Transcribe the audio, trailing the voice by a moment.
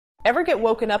Ever get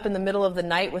woken up in the middle of the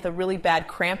night with a really bad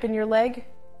cramp in your leg?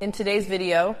 In today's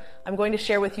video, I'm going to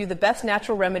share with you the best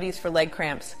natural remedies for leg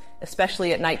cramps,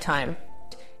 especially at nighttime.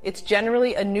 It's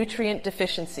generally a nutrient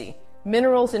deficiency,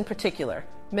 minerals in particular.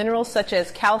 Minerals such as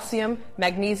calcium,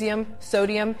 magnesium,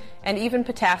 sodium, and even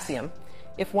potassium.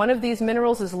 If one of these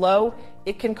minerals is low,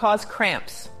 it can cause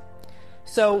cramps.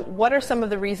 So what are some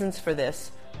of the reasons for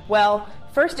this? Well,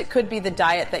 first it could be the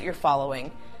diet that you're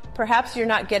following. Perhaps you're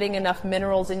not getting enough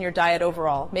minerals in your diet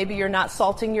overall. Maybe you're not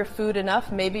salting your food enough.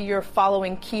 Maybe you're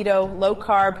following keto, low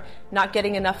carb, not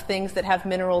getting enough things that have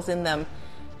minerals in them.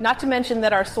 Not to mention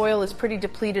that our soil is pretty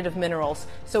depleted of minerals,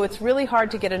 so it's really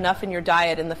hard to get enough in your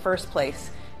diet in the first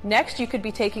place. Next, you could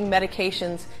be taking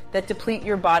medications that deplete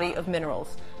your body of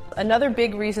minerals. Another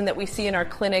big reason that we see in our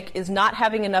clinic is not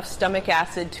having enough stomach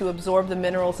acid to absorb the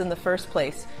minerals in the first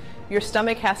place. Your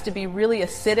stomach has to be really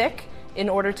acidic in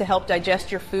order to help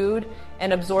digest your food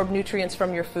and absorb nutrients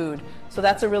from your food. So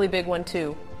that's a really big one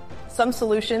too. Some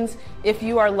solutions, if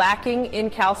you are lacking in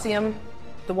calcium,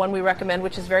 the one we recommend,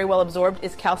 which is very well absorbed,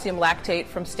 is calcium lactate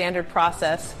from Standard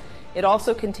Process. It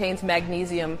also contains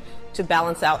magnesium to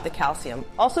balance out the calcium.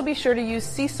 Also be sure to use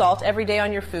sea salt every day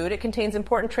on your food. It contains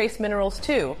important trace minerals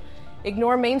too.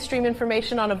 Ignore mainstream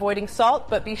information on avoiding salt,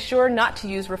 but be sure not to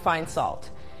use refined salt.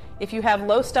 If you have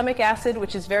low stomach acid,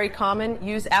 which is very common,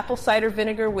 use apple cider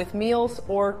vinegar with meals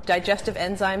or digestive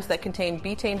enzymes that contain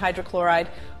betaine hydrochloride.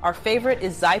 Our favorite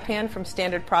is Zypan from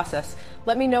Standard Process.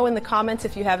 Let me know in the comments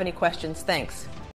if you have any questions. Thanks.